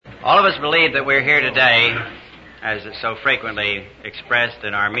All of us believe that we're here today, as is so frequently expressed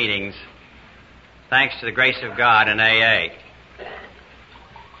in our meetings, thanks to the grace of God in AA.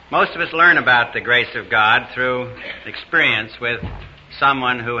 Most of us learn about the grace of God through experience with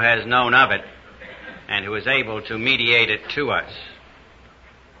someone who has known of it and who is able to mediate it to us.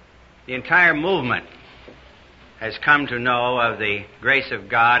 The entire movement has come to know of the grace of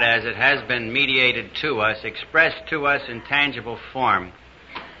God as it has been mediated to us, expressed to us in tangible form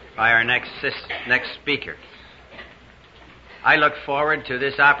by our next speaker. I look forward to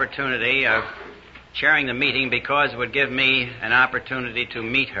this opportunity of chairing the meeting because it would give me an opportunity to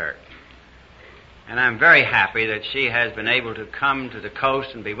meet her. And I'm very happy that she has been able to come to the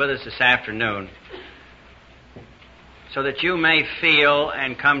coast and be with us this afternoon so that you may feel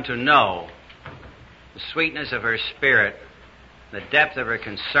and come to know the sweetness of her spirit, the depth of her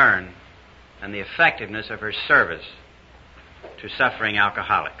concern, and the effectiveness of her service to suffering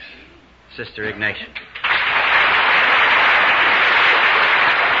alcoholics. Sister Ignatia.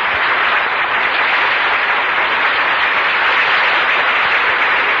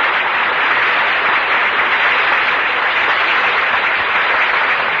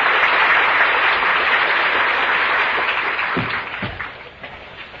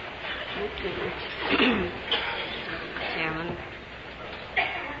 Chairman,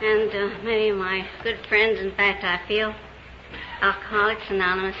 and many of my good friends, in fact, I feel Alcoholics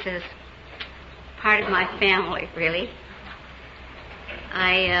Anonymous is part of my family, really.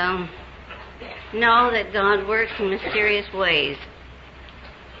 I know that God works in mysterious ways.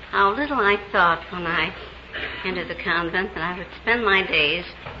 How little I thought when I entered the convent that I would spend my days,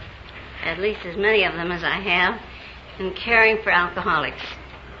 at least as many of them as I have, in caring for alcoholics.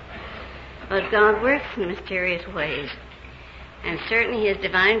 But God works in mysterious ways, and certainly His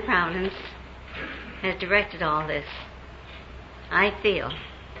divine providence has directed all this. I feel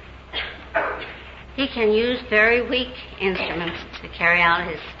He can use very weak instruments to carry out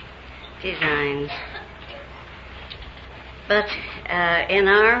His designs. But in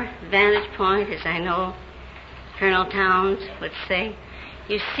our vantage point, as I know Colonel Towns would say,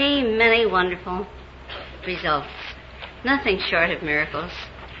 you see many wonderful results, nothing short of miracles.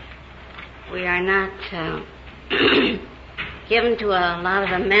 We are not given to a lot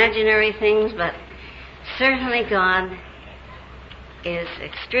of imaginary things, but certainly God is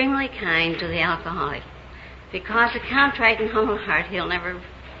extremely kind to the alcoholic, because a contrite and humble heart He'll never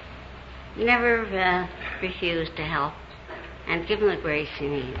refuse to help and give him the grace he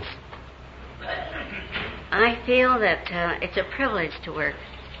needs. I feel that it's a privilege to work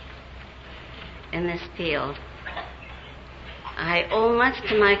in this field. I owe much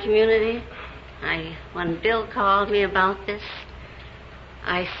to my community. When Bill called me about this,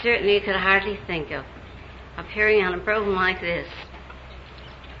 I certainly could hardly think of appearing on a program like this.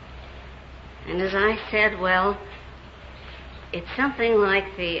 And as I said, well, it's something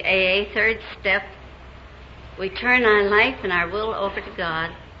like the AA third step. We turn our life and our will over to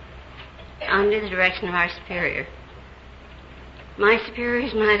God under the direction of our superior. My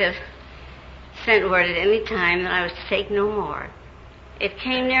superiors might have sent word at any time that I was to take no more. It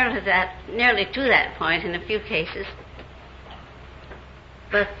came nearly to that point in a few cases.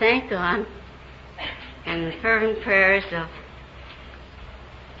 But thank God, and the fervent prayers of,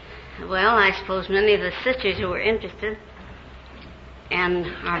 well, I suppose many of the sisters who were interested, and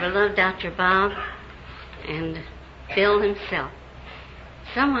our beloved Dr. Bob, and Bill himself.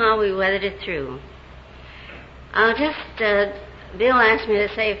 Somehow we weathered it through. Bill asked me to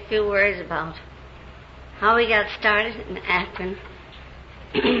say a few words about how we got started in Akron.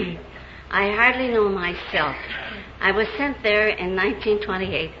 I hardly know myself. I was sent there in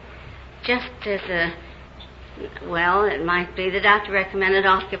 1928 just as it might be, the doctor recommended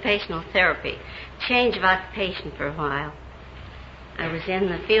occupational therapy, change of occupation for a while. I was in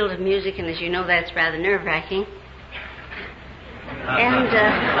the field of music, and as you know, that's rather nerve-wracking. And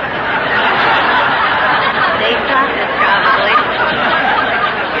they thought that probably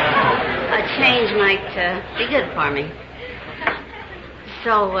a change might be good for me.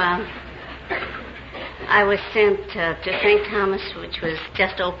 So I was sent to St. Thomas, which was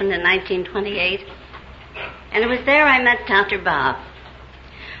just opened in 1928. And it was there I met Dr. Bob.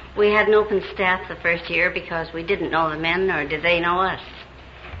 We had an open staff the first year because we didn't know the men, nor did they know us.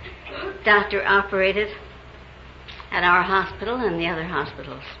 Doctor operated at our hospital and the other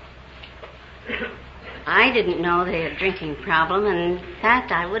hospitals. I didn't know they had a drinking problem, and in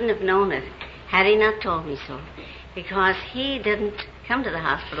fact, I wouldn't have known it had he not told me so, because he didn't come to the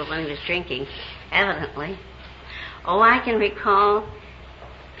hospital when he was drinking, evidently. Oh, I can recall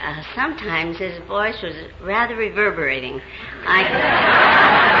sometimes his voice was rather reverberating.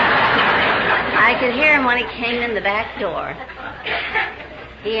 could hear him when he came in the back door.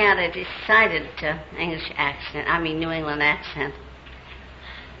 He had a decided New England accent.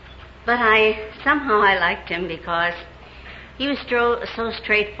 But somehow I liked him because he was so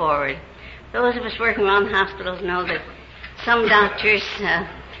straightforward. Those of us working around hospitals know that some doctors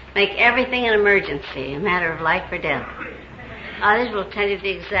make everything an emergency, a matter of life or death. Others will tell you the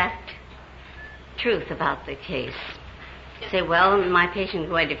exact truth about the case. Say, well, my patient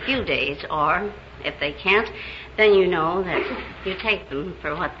can wait a few days, or if they can't, then you know that you take them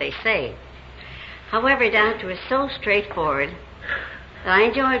for what they say. However, Doctor was so straightforward that I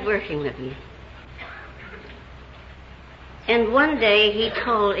enjoyed working with him. And one day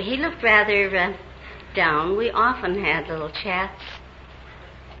he looked rather down. We often had little chats.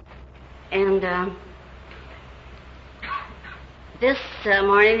 And this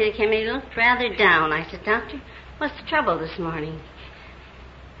morning he came in, he looked rather down. I said, Doctor, what's the trouble this morning?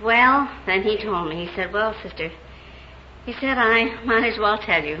 Well, then he told me. He said, well, sister, he said, I might as well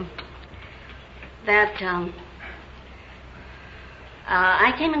tell you that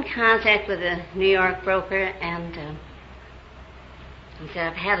I came in contact with a New York broker, and he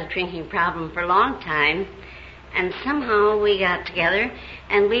said, I've had a drinking problem for a long time, and somehow we got together,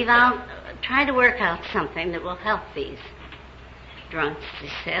 and we've tried to work out something that will help these drunks, he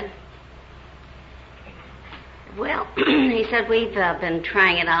said. Well, he said, we've been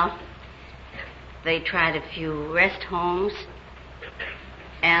trying it out. They tried a few rest homes,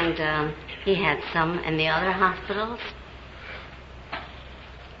 and he had some in the other hospitals.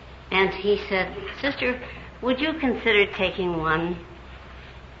 And he said, sister, would you consider taking one?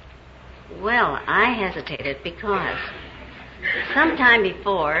 Well, I hesitated because sometime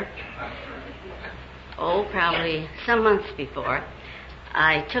before, probably some months before,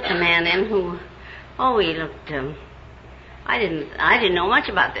 I took a man in who, he looked, I didn't know much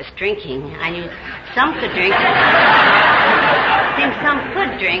about this drinking. I knew some could drink. I think some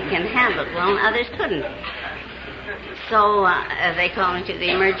could drink and handle it well, and others couldn't. So they called me to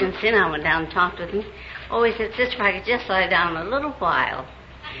the emergency, and I went down and talked with him. He said, sister, if I could just lie down a little while.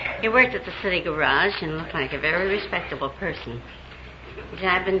 He worked at the city garage and looked like a very respectable person. He said,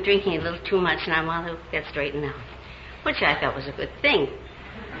 I've been drinking a little too much, and I want to get straightened out, which I thought was a good thing.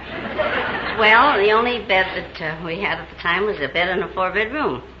 Well, the only bed that we had at the time was a bed in a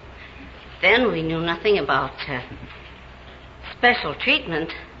 4-bedroom. Then we knew nothing about special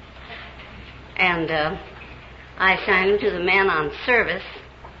treatment, and I assigned him to the man on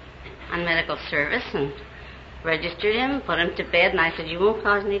medical service, and registered him, put him to bed, and I said, you won't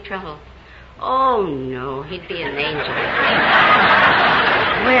cause any trouble. Oh, no, he'd be an angel.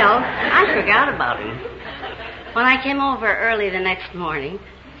 Well, I forgot about him. When I came over early the next morning,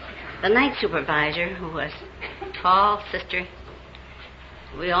 the night supervisor, who was tall, sister,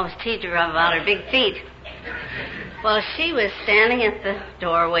 we always teased her about her big feet. Well, she was standing at the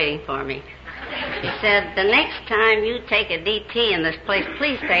door waiting for me. She said, the next time you take a DT in this place,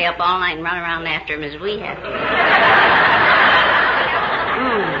 please stay up all night and run around after him as we have to.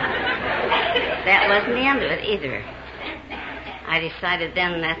 That wasn't the end of it either. I decided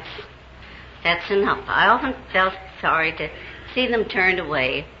then that's enough. I often felt sorry to see them turned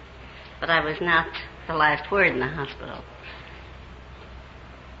away, but I was not the last word in the hospital.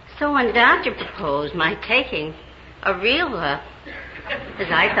 So when Doctor proposed my taking a real, as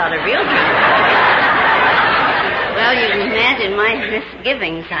I thought, a real drink, well, you can imagine my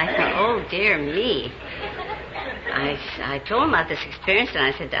misgivings. I thought, oh, dear me. I told him about this experience, and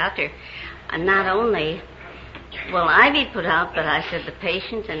I said, Doctor, not only will I be put out, but I said, the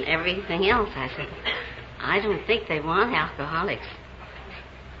patient and everything else. I said, I don't think they want alcoholics.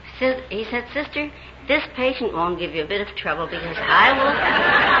 He said, sister, this patient won't give you a bit of trouble because I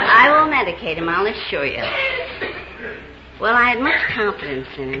will medicate him, I'll assure you. Well, I had much confidence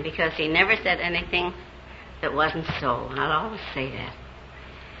in him because he never said anything that wasn't so. I'll always say that.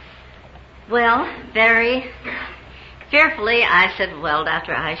 Well, very fearfully, I said, well,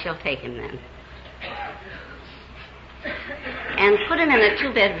 doctor, I shall take him then. And put him in a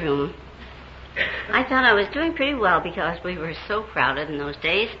 2-bedroom. I thought I was doing pretty well because we were so crowded in those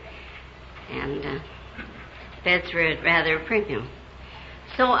days, and beds were at rather a premium.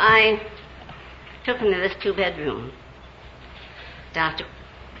 So I took him to this 2-bedroom. Doctor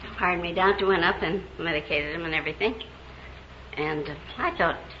went up and medicated him and everything. And I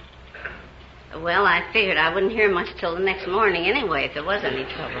thought, well, I figured I wouldn't hear much till the next morning anyway if there was any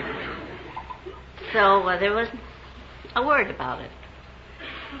trouble. So there was a word about it.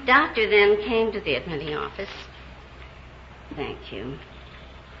 Doctor then came to the admitting office. Thank you.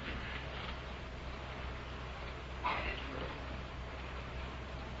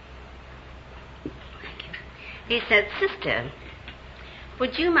 He said, "Sister,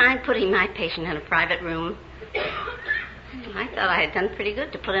 would you mind putting my patient in a private room?" I thought I had done pretty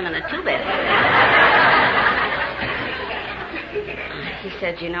good to put him in a two-bed. He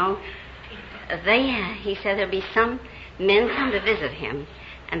said, he said there'll be some men come to visit him,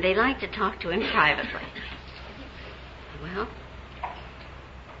 and they'd like to talk to him privately. Well,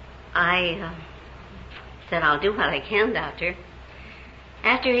 I said, "I'll do what I can, doctor."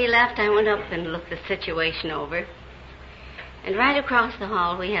 After he left, I went up and looked the situation over. And right across the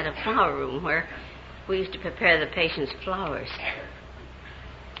hall, we had a flower room where we used to prepare the patient's flowers.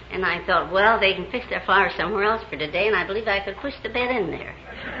 And I thought, well, they can fix their flowers somewhere else for today, and I believe I could push the bed in there.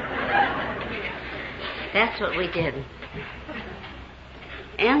 That's what we did.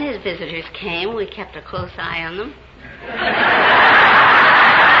 And his visitors came. We kept a close eye on them.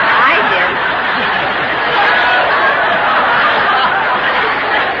 I did.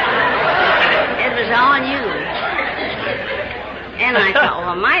 It was all new. And I thought,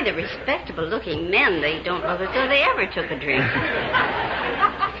 well, my, the respectable-looking men, they don't look as though they ever took a drink.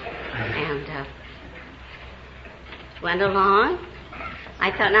 And went along.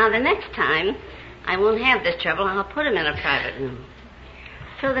 I thought, now the next time, I won't have this trouble. I'll put him in a private room.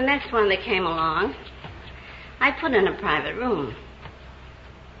 So the next one that came along, I put in a private room.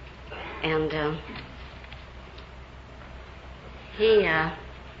 And he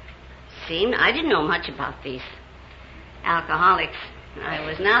seemed, I didn't know much about these alcoholics. I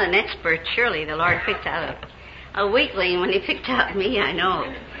was not an expert. Surely the Lord picked out a weakling when he picked out me, I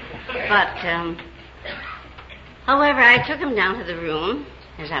know. But, however, I took him down to the room,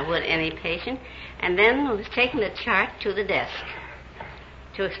 as I would any patient, and then was taking the chart to the desk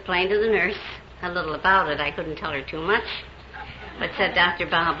to explain to the nurse a little about it. I couldn't tell her too much, but said Dr.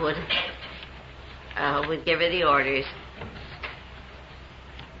 Bob would give her the orders.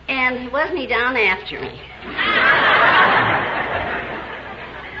 And wasn't he down after me?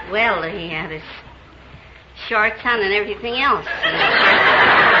 Well, he had his shorts on and everything else. And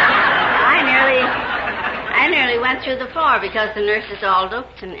I nearly went through the floor because the nurses all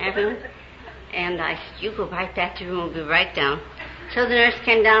looked and everyone. And I said, "You go right back to your room, we'll be right down." So the nurse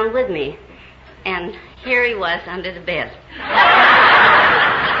came down with me, and here he was under the bed.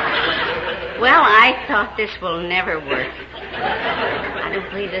 Well, I thought this will never work. I don't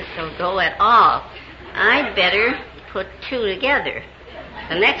believe this will go at all. I'd better put two together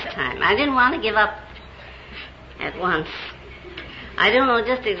the next time. I didn't want to give up at once. I don't know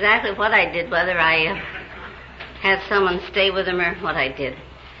just exactly what I did, whether I had someone stay with him or what I did.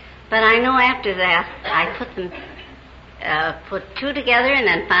 But I know after that, I put two together, and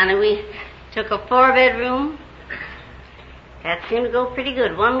then finally we took a 4-bedroom. That seemed to go pretty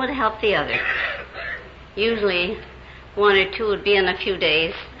good. One would help the other. Usually, one or two would be in a few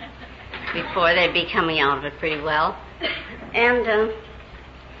days before they'd be coming out of it pretty well. And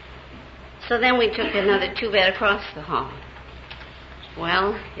so then we took another 2-bed across the hall.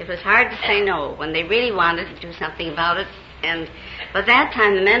 Well, it was hard to say no when they really wanted to do something about it. But that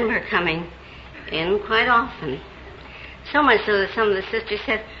time the men were coming in quite often. So much so that some of the sisters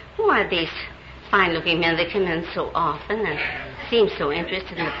said, "Who are these fine-looking men that come in so often and seem so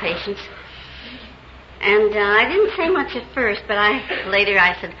interested in the patients?" And I didn't say much at first, but later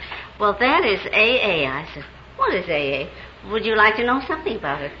I said, "Well, that is AA." I said, "What is AA? Would you like to know something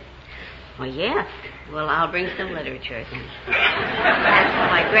about it?" "Well, yes." "Well, I'll bring some literature then." That's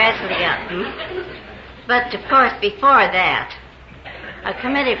how I gradually got them. But, of course, before that, a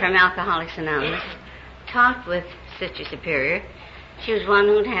committee from Alcoholics Anonymous talked with Sister Superior. She was one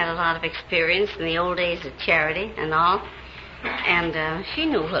who'd had a lot of experience in the old days of charity and all, and she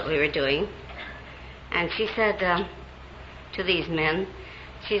knew what we were doing. And she said to these men,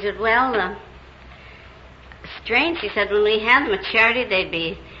 she said, "Well, strange," she said, "when we had them at charity, they'd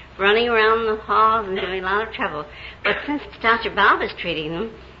be running around the halls and doing a lot of trouble. But since Dr. Bob is treating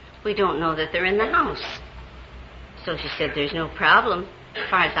them, we don't know that they're in the house." So she said, "There's no problem. As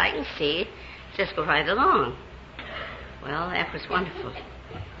far as I can see, just go right along." Well, that was wonderful.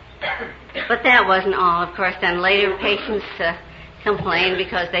 But that wasn't all. Of course, then later patients complained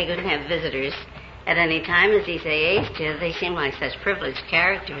because they couldn't have visitors at any time, as these AAs did. They seemed like such privileged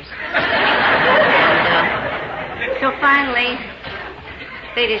characters. And so finally,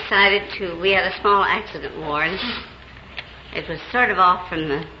 they decided we had a small accident ward. It was sort of off from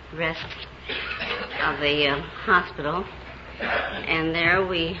the rest of the hospital. And there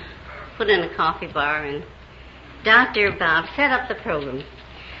we put in a coffee bar, and Dr. Bob set up the program.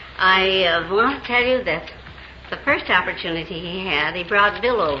 I want to tell you that the first opportunity he had, he brought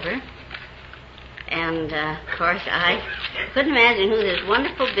Bill over. And, of course, I couldn't imagine who this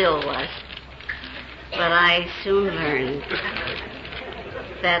wonderful Bill was. But I soon learned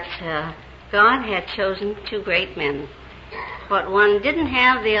that God had chosen two great men. What one didn't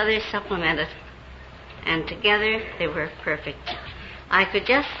have, the other supplemented. And together they were perfect. I could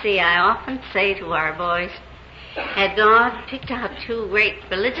just see, I often say to our boys, had God picked out two great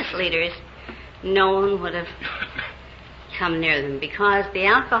religious leaders, no one would have come near them, because the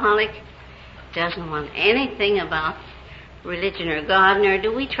alcoholic doesn't want anything about religion or God, nor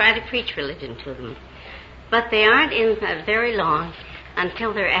do we try to preach religion to them. But they aren't in very long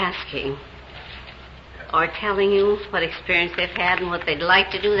until they're asking or telling you what experience they've had and what they'd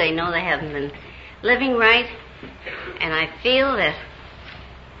like to do. They know they haven't been living right. And I feel that,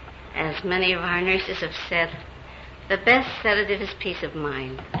 as many of our nurses have said, the best sedative is peace of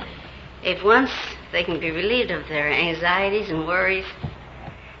mind. If once they can be relieved of their anxieties and worries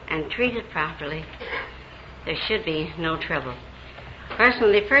and treated properly, there should be no trouble. First,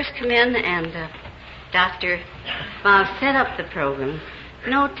 when they first come in and Dr. Bob set up the program,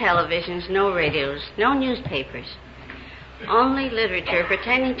 no televisions, no radios, no newspapers, only literature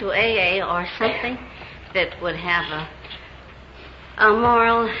pertaining to AA or something that would have a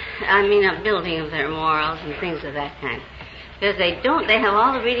building of their morals and things of that kind. Because they have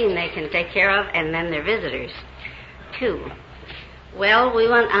all the reading they can take care of, and then their visitors, too. Well, we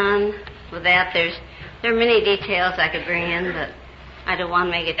went on with that. There are many details I could bring in, but I don't want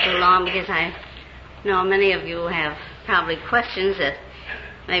to make it too long because I know many of you have probably questions that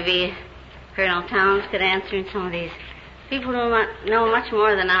maybe Colonel Towns could answer, and some of these people know much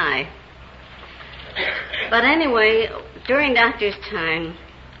more than I. But anyway, during Doctor's time,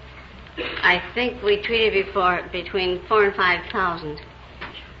 I think we treated between 4,000 and 5,000.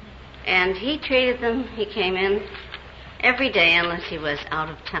 And he treated them, he came in every day unless he was out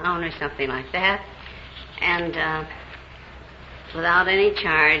of town or something like that. And without any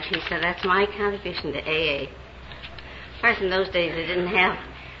charge, he said, that's my contribution to AA. Of course, in those days, they didn't have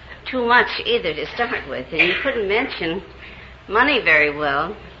too much either to start with. And you couldn't mention money very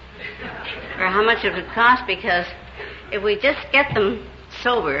well or how much it would cost, because if we just get them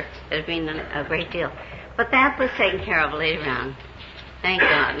sober, it would mean a great deal. But that was taken care of later on. Thank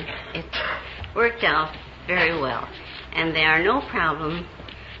God. It worked out very well. And they are no problem.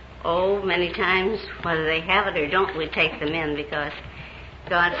 Oh, many times, whether they have it or don't, we take them in, because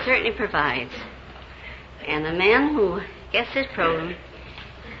God certainly provides. And the man who gets this program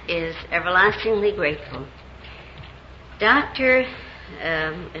is everlastingly grateful. Doctor,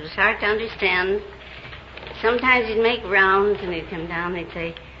 it was hard to understand. Sometimes he'd make rounds and he'd come down and he'd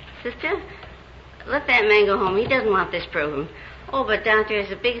say, Sister, let that man go home. He doesn't want this program. Oh, but Doctor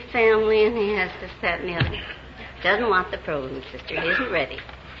has a big family and he has this, that, and the other. Doesn't want the program, Sister. He isn't ready.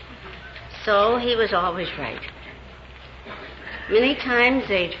 So he was always right. Many times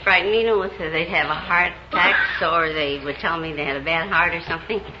they'd frighten me, they'd have a heart attack, or they would tell me they had a bad heart or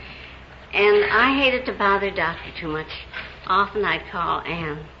something. And I hated to bother Doctor too much. Often I'd call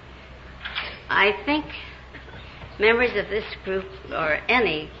Ann. I think members of this group, or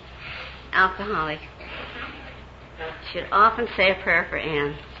any alcoholic, should often say a prayer for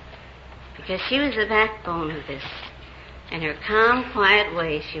Ann, because she was the backbone of this. In her calm, quiet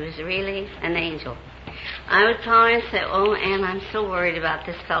way, she was really an angel. I would call her and say, oh, Ann, I'm so worried about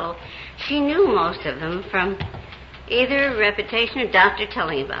this fellow. She knew most of them from either reputation or Doctor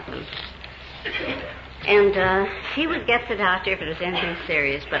telling about them. And she would get the doctor if it was anything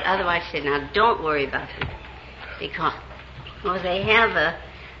serious, but otherwise she said, now, don't worry about them. Because they're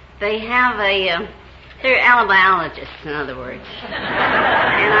alibiologists, in other words.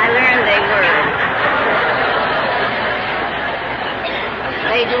 And I learned they were.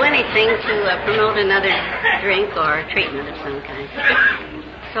 They do anything to promote another drink or treatment of some kind.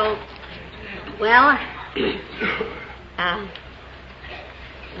 So, well,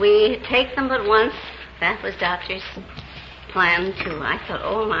 we take them but once. That was Doctor's plan, too. I thought,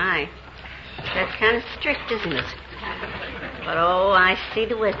 oh, my, that's kind of strict, isn't it? But, oh, I see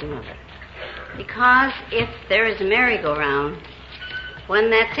the wisdom of it. Because if there is a merry-go-round, when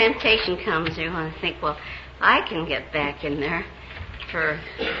that temptation comes, you're going to think, well, I can get back in there for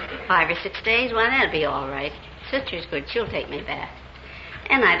 5 or 6 days. Well, that'll be all right. Sister's good. She'll take me back.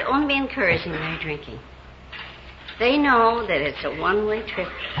 And I'd only be encouraging their drinking. They know that it's a one-way trip.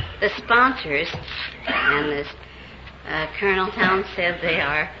 The sponsors, and as Colonel Towns said they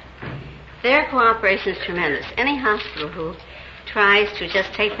are, their cooperation is tremendous. Any hospital who tries to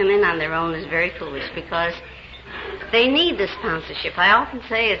just take them in on their own is very foolish, because they need the sponsorship. I often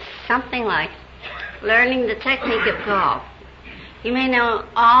say it's something like learning the technique of golf. You may know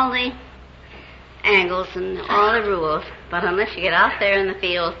all the angles and all the rules, but unless you get out there in the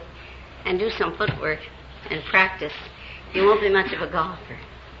field and do some footwork and practice, you won't be much of a golfer.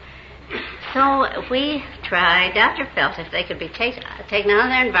 So we tried. Dr. felt if they could be taken out of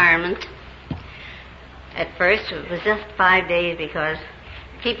their environment. At first, it was just 5 days because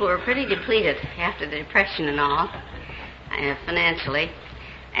people were pretty depleted after the Depression and all, financially.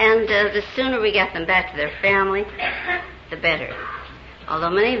 And the sooner we got them back to their family, the better. Although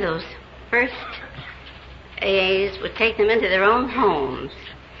many of those first AAs would take them into their own homes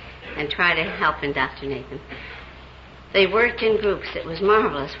and try to help indoctrinate them. They worked in groups. It was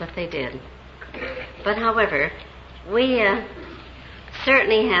marvelous what they did. But, however, we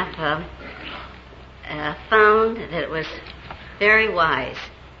certainly have found that it was very wise,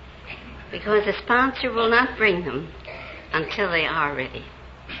 because the sponsor will not bring them until they are ready.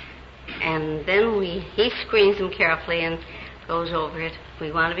 And then he screens them carefully and goes over it.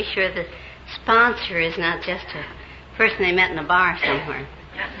 We want to be sure the sponsor is not just a person they met in a bar somewhere.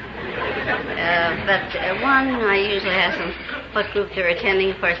 But one, I usually ask them what group they're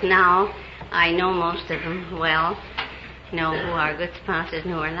attending. Of course, now I know most of them well, know who are good sponsors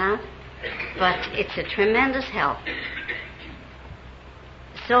and who are not. But it's a tremendous help.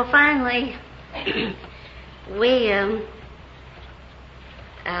 So finally,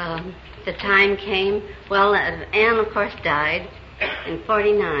 the time came. Well, Anne, of course, died in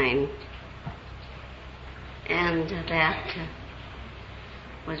 49. And that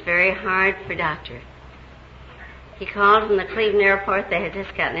was very hard for Doctor. He called from the Cleveland airport. They had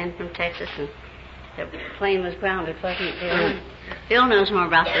just gotten in from Texas, and the plane was grounded, wasn't it? Bill knows more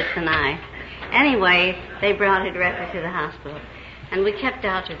about this than I. Anyway, they brought her directly to the hospital. And we kept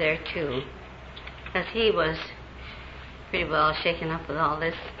Doctor there, too, because he was pretty well shaken up with all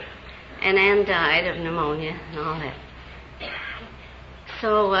this. And Anne died of pneumonia and all that.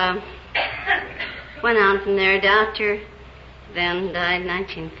 So, went on from there. Doctor then died in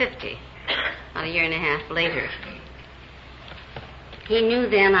 1950, about a year and a half later. He knew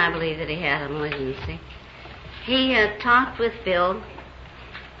then, I believe, that he had a malignancy. He talked with Bill.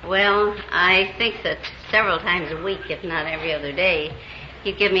 Well, I think that several times a week, if not every other day,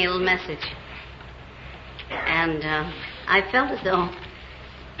 he'd give me a little message. And I felt as though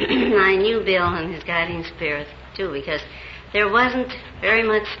I knew Bill and his guiding spirit, too, because there wasn't very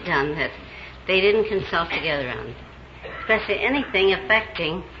much done that they didn't consult together on, especially anything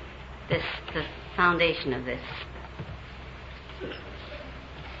affecting the foundation of this.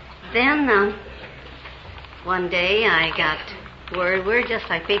 Then one day I got word, we're just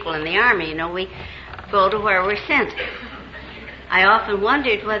like people in the Army, you know, we go to where we're sent. I often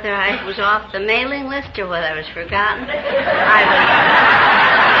wondered whether I was off the mailing list or whether I was forgotten.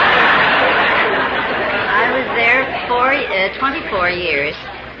 I was there for 24 years,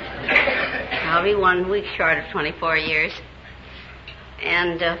 probably 1 week short of 24 years.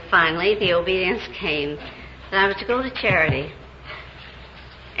 And finally, the obedience came that I was to go to Charity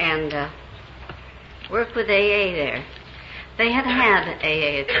and work with AA there. They had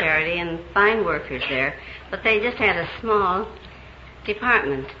AA at Charity and fine workers there, but they just had a small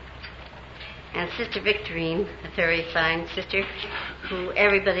department. And Sister Victorine, a very fine sister who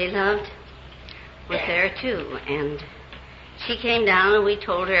everybody loved, was there too. And she came down and we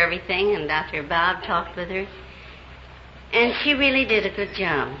told her everything, and Dr. Bob talked with her. And she really did a good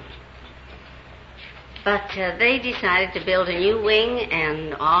job. But they decided to build a new wing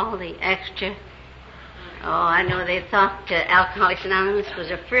and all the extra. Oh, I know they thought Alcoholics Anonymous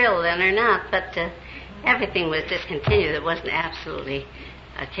was a frill then or not, but everything was discontinued. It wasn't absolutely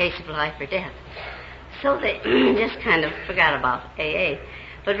a case of life or death. So they just kind of forgot about AA.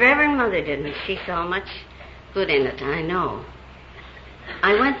 But Reverend Mother didn't. She saw much good in it, I know.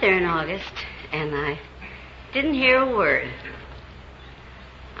 I went there in August, and I didn't hear a word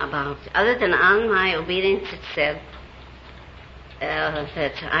about, other than on my obedience it said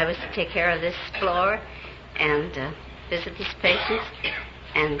that I was to take care of this floor and visit these patients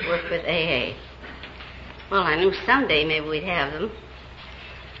and work with AA. Well, I knew someday maybe we'd have them.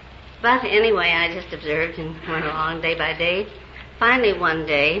 But anyway, I just observed and went along day by day. Finally, one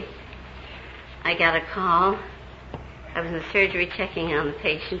day, I got a call. I was in the surgery checking on the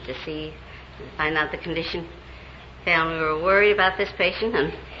patient to find out the condition. Family were worried about this patient,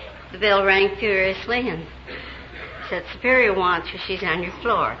 and the bell rang furiously and said, Superior wants you, she's on your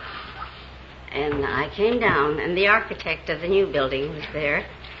floor. And I came down, and the architect of the new building was there,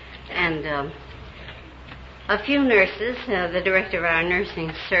 and a few nurses, the director of our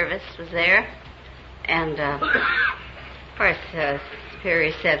nursing service was there, and of course,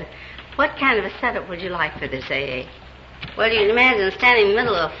 Superior said, what kind of a setup would you like for this AA? Well, you can imagine standing in the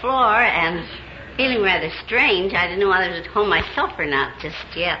middle of the floor and feeling rather strange. I didn't know whether I was at home myself or not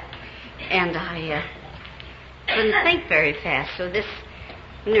just yet. And I couldn't think very fast. So this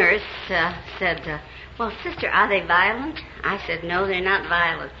nurse said, well, sister, are they violent? I said, no, they're not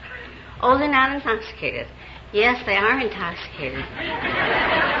violent. Oh, they're not intoxicated. Yes, they are intoxicated.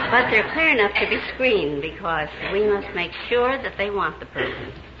 But they're clear enough to be screened because we must make sure that they want the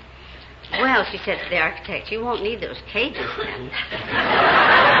person. Well, she said to the architect, you won't need those cages then.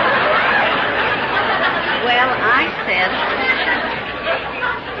 Well,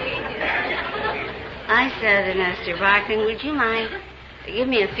 I said, Mr. Barkling, would you mind give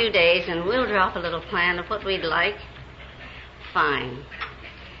me a few days and we'll draw up a little plan of what we'd like? Fine.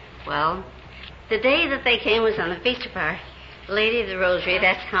 Well, the day that they came was on the feast of Our Lady of the Rosary.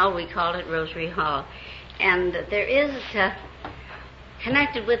 That's how we called it, Rosary Hall. And there is,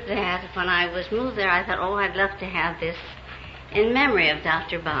 connected with that, when I was moved there, I thought, oh, I'd love to have this in memory of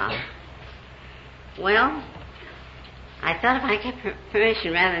Dr. Bob. Well, I thought if I get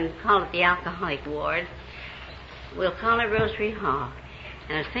permission, rather than call it the alcoholic ward, we'll call it Rosary Hall.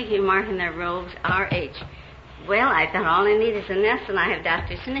 And I was thinking of marking their robes R.H. Well, I thought all I need is an S, and I have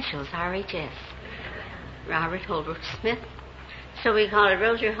Doctor's initials, R.H.S. Robert Holbrook Smith. So we call it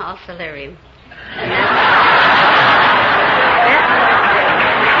Rosary Hall Solarium.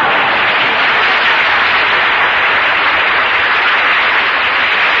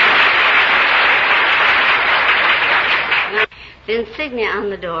 The insignia on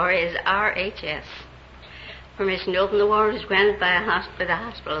the door is R.H.S. Permission to open the ward was granted by the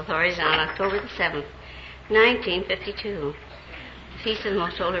hospital authorities on October the 7th, 1952. Feast of the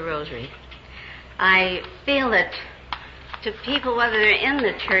Most Holy Rosary. I feel that to people, whether they're in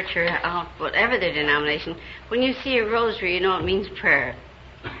the church or out, whatever their denomination, when you see a rosary, you know it means prayer.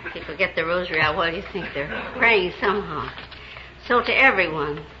 People get the rosary out, well, you think they're praying somehow. So to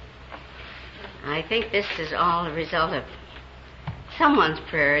everyone, I think this is all a result of someone's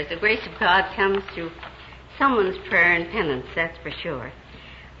prayer. The grace of God comes through someone's prayer and penance, that's for sure.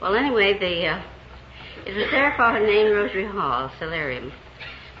 Well, anyway, it was therefore named Rosary Hall, Solarium.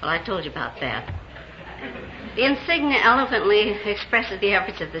 Well, I told you about that. The insignia eloquently expresses the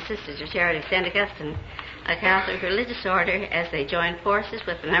efforts of the Sisters of Charity of St. Augustine, a Catholic religious order, as they join forces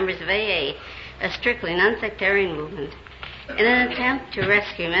with the members of AA, a strictly non-sectarian movement, in an attempt to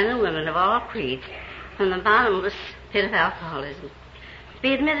rescue men and women of all creeds from the bottomless pit of alcoholism. To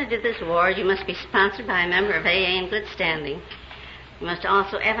be admitted to this ward, you must be sponsored by a member of AA in good standing. You must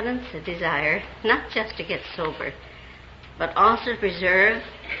also evidence a desire not just to get sober, but also to preserve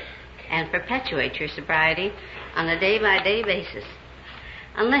and perpetuate your sobriety on a day-by-day basis.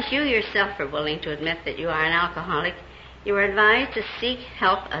 Unless you yourself are willing to admit that you are an alcoholic, you are advised to seek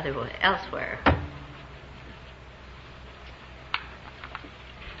help elsewhere.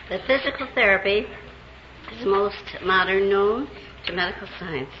 The physical therapy is the most modern known to medical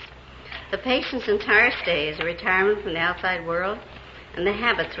science. The patient's entire stay is a retirement from the outside world and the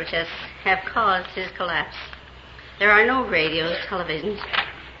habits which have caused his collapse. There are no radios, televisions,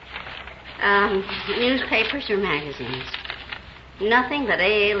 newspapers, or magazines. Nothing but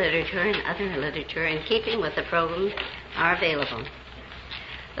AA literature and other literature in keeping with the program are available.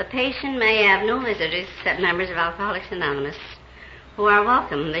 The patient may have no visitors except members of Alcoholics Anonymous, who are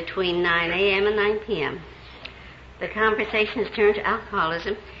welcome between 9 a.m. and 9 p.m. The conversation is turned to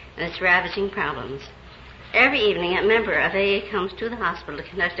alcoholism and its ravaging problems. Every evening, a member of AA comes to the hospital to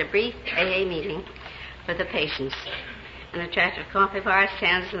conduct a brief AA meeting for the patients. An attractive coffee bar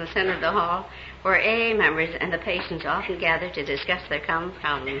stands in the center of the hall, where AA members and the patients often gather to discuss their common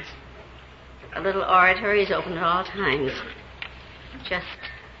problems. A little oratory is open at all times. Just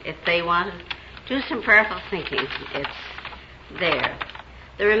if they want to do some prayerful thinking, it's there.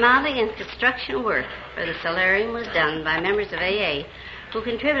 The remodeling and construction work for the solarium was done by members of AA who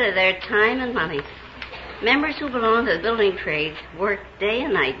contributed their time and money. Members who belong to the building trades worked day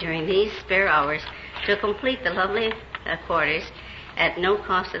and night during these spare hours to complete the lovely quarters at no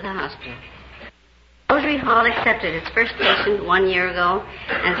cost to the hospital. Rosary Hall accepted its first patient 1 year ago,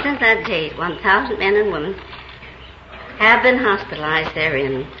 and since that date, 1,000 men and women have been hospitalized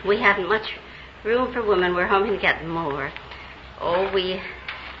therein. We haven't much room for women. We're hoping to get more. Oh, we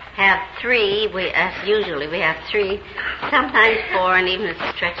have three. Usually we have three, sometimes four, and even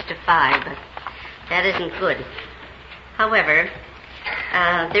it's stretched to 5, but that isn't good. However,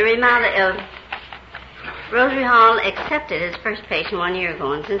 Rosary Hall accepted its first patient 1 year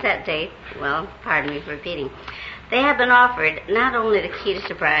ago, and since that date, well, pardon me for repeating, they have been offered not only the key to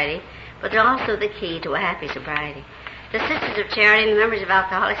sobriety, but also the key to a happy sobriety. The Sisters of Charity and the members of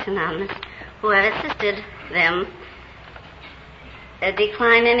Alcoholics Anonymous who have assisted them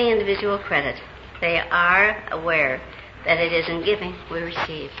decline any individual credit. They are aware that it is in giving we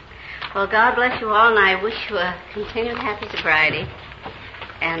receive. Well, God bless you all, and I wish you a continued happy sobriety.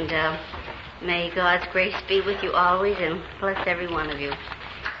 And may God's grace be with you always and bless every one of you.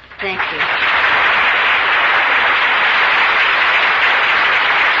 Thank you.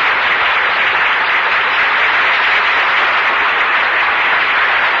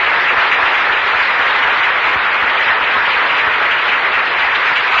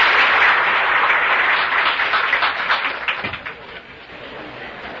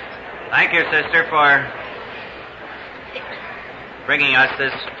 Thank you, sister, for bringing us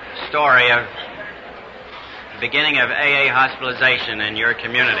this story of the beginning of AA hospitalization in your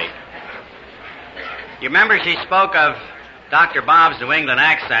community. You remember she spoke of Dr. Bob's New England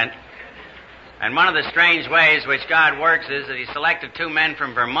accent, and one of the strange ways which God works is that he selected two men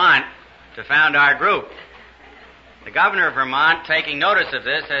from Vermont to found our group. The governor of Vermont, taking notice of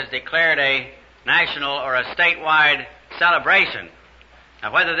this, has declared a national or a statewide celebration.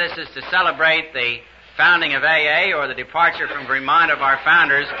 Now, whether this is to celebrate the founding of AA or the departure from Vermont of our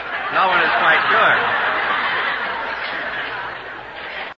founders, no one is quite sure.